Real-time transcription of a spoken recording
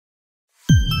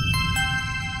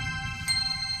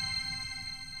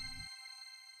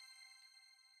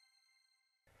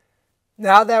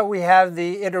Now that we have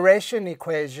the iteration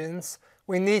equations,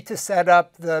 we need to set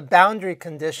up the boundary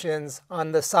conditions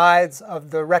on the sides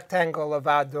of the rectangle of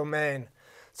our domain.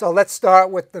 So let's start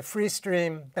with the free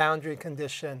stream boundary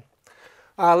condition.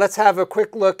 Let's have a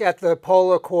quick look at the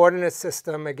polar coordinate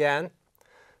system again.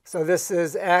 So this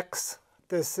is x,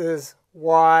 this is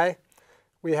y.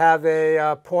 We have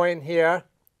a point here.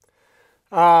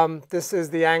 This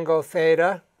is the angle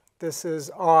theta. This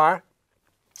is r.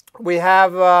 We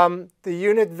have the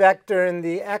unit vector in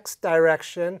the x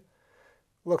direction.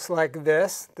 Looks like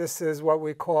this. This is what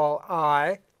we call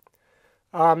I.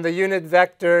 The unit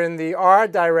vector in the r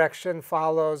direction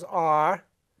follows r.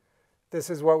 This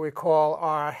is what we call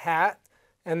r hat.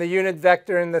 And the unit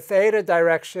vector in the theta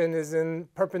direction is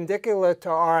perpendicular to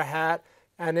r hat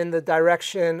and in the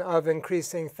direction of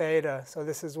increasing theta. So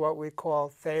this is what we call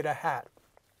theta hat.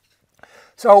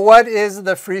 So what is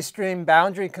the free stream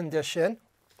boundary condition?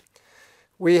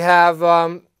 We have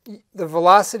the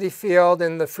velocity field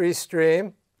in the free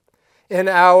stream. In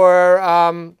our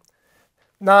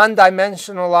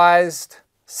non-dimensionalized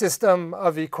system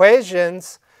of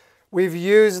equations, we've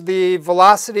used the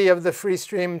velocity of the free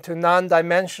stream to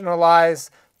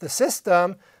non-dimensionalize the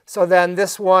system. So then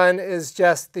this one is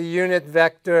just the unit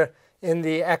vector in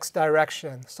the x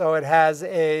direction. So it has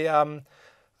a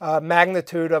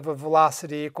magnitude of a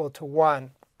velocity equal to 1.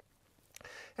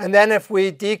 And then if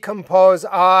we decompose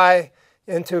I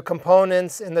into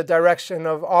components in the direction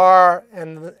of r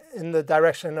and in the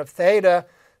direction of theta,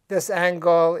 this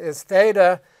angle is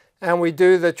theta. And we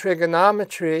do the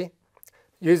trigonometry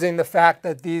using the fact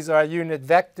that these are unit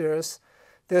vectors.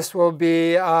 This will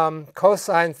be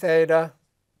cosine theta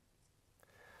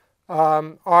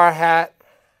r hat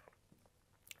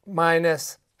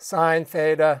minus sine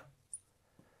theta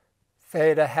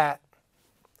theta hat.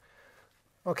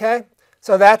 Okay?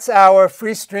 So that's our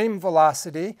free stream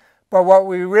velocity. But what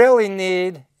we really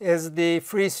need is the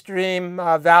free stream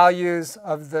values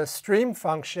of the stream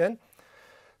function.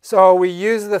 So we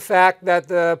use the fact that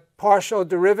the partial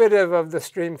derivative of the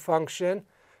stream function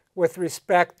with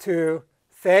respect to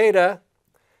theta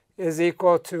is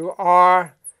equal to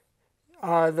r,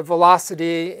 the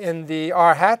velocity in the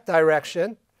r hat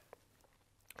direction.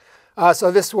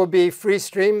 So this will be free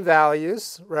stream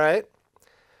values, right?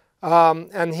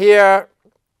 And here,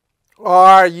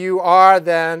 r u(r)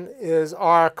 then is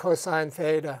r cosine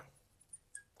theta.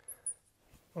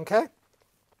 Okay?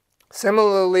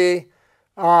 Similarly,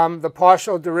 the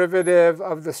partial derivative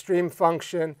of the stream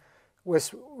function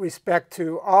with respect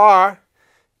to r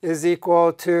is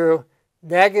equal to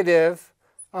negative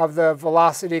of the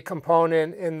velocity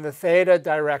component in the theta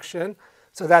direction.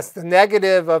 So that's the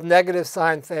negative of negative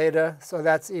sine theta. So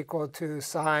that's equal to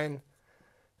sine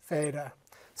theta.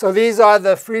 So these are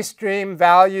the free stream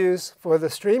values for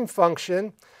the stream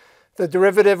function. The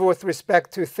derivative with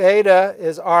respect to theta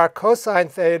is r cosine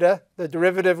theta. The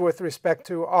derivative with respect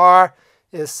to r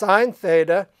is sine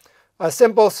theta. A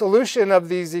simple solution of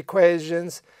these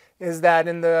equations is that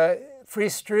in the free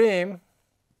stream,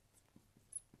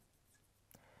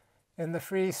 the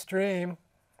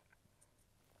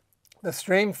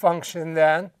stream function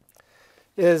then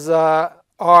is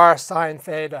r sine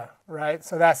theta, right?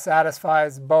 So that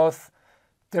satisfies both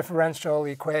differential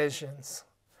equations.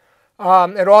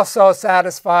 It also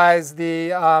satisfies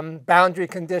the boundary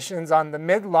conditions on the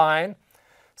midline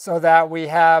so that we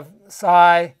have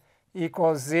psi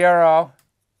equals 0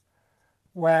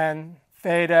 when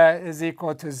theta is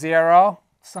equal to 0,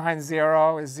 sine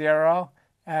 0 is 0,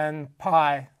 and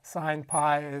pi, sine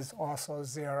pi is also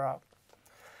 0.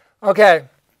 Okay,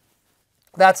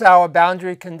 that's our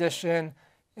boundary condition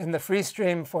in the free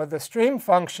stream for the stream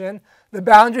function. The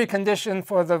boundary condition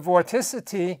for the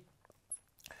vorticity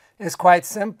is quite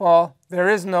simple. There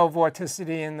is no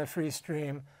vorticity in the free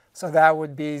stream, so that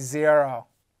would be 0.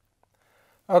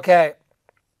 Okay,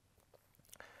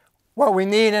 what we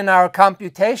need in our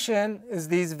computation is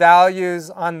these values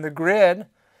on the grid.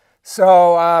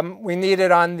 So we need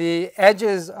it on the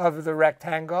edges of the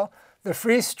rectangle. The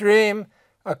free stream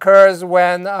occurs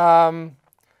when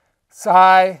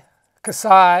psi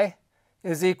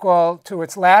is equal to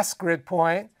its last grid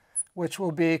point, which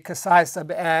will be psi sub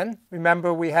n.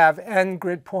 Remember, we have n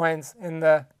grid points in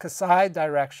the psi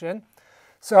direction.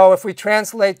 So if we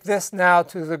translate this now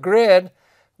to the grid,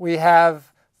 we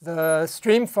have the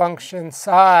stream function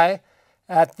psi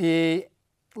at the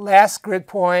last grid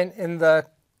point in the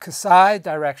psi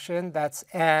direction, that's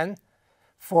n,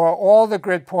 for all the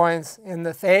grid points in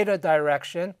the theta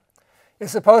direction,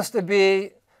 is supposed to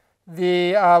be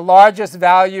the largest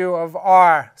value of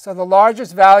r. So the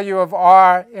largest value of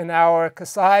r in our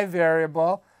psi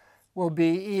variable will be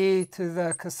e to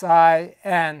the psi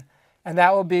n. And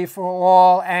that will be for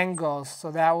all angles.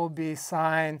 So that will be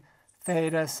sine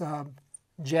theta sub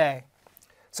j.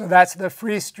 So that's the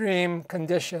free stream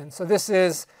condition. So this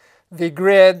is the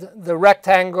grid, the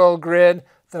rectangle grid,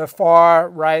 the far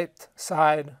right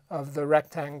side of the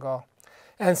rectangle.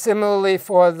 And similarly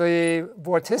for the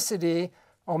vorticity,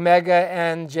 omega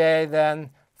n j then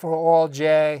for all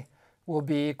j will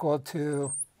be equal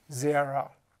to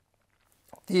 0.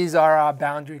 These are our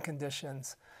boundary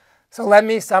conditions. So let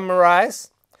me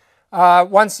summarize.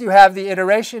 Once you have the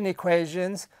iteration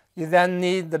equations, you then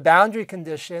need the boundary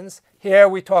conditions. Here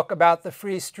we talk about the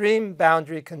free stream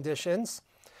boundary conditions.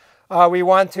 We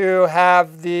want to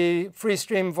have the free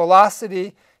stream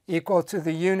velocity equal to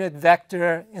the unit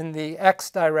vector in the x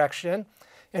direction.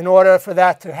 In order for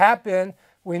that to happen,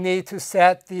 we need to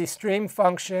set the stream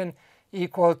function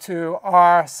equal to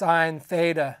r sine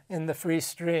theta in the free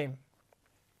stream.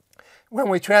 When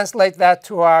we translate that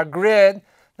to our grid,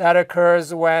 that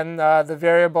occurs when the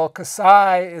variable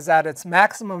psi is at its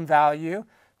maximum value,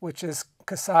 which is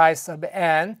psi sub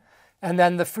n. And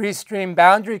then the free stream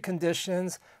boundary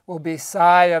conditions will be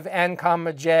psi of n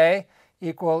comma j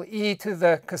equal e to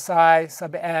the psi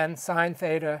sub n sine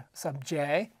theta sub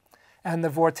j. And the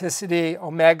vorticity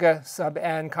omega sub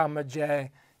n comma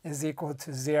j is equal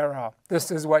to 0.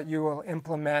 This is what you will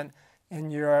implement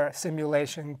in your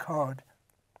simulation code.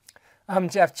 I'm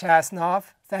Jeff Chasnov.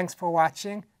 Thanks for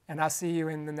watching, and I'll see you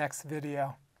in the next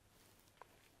video.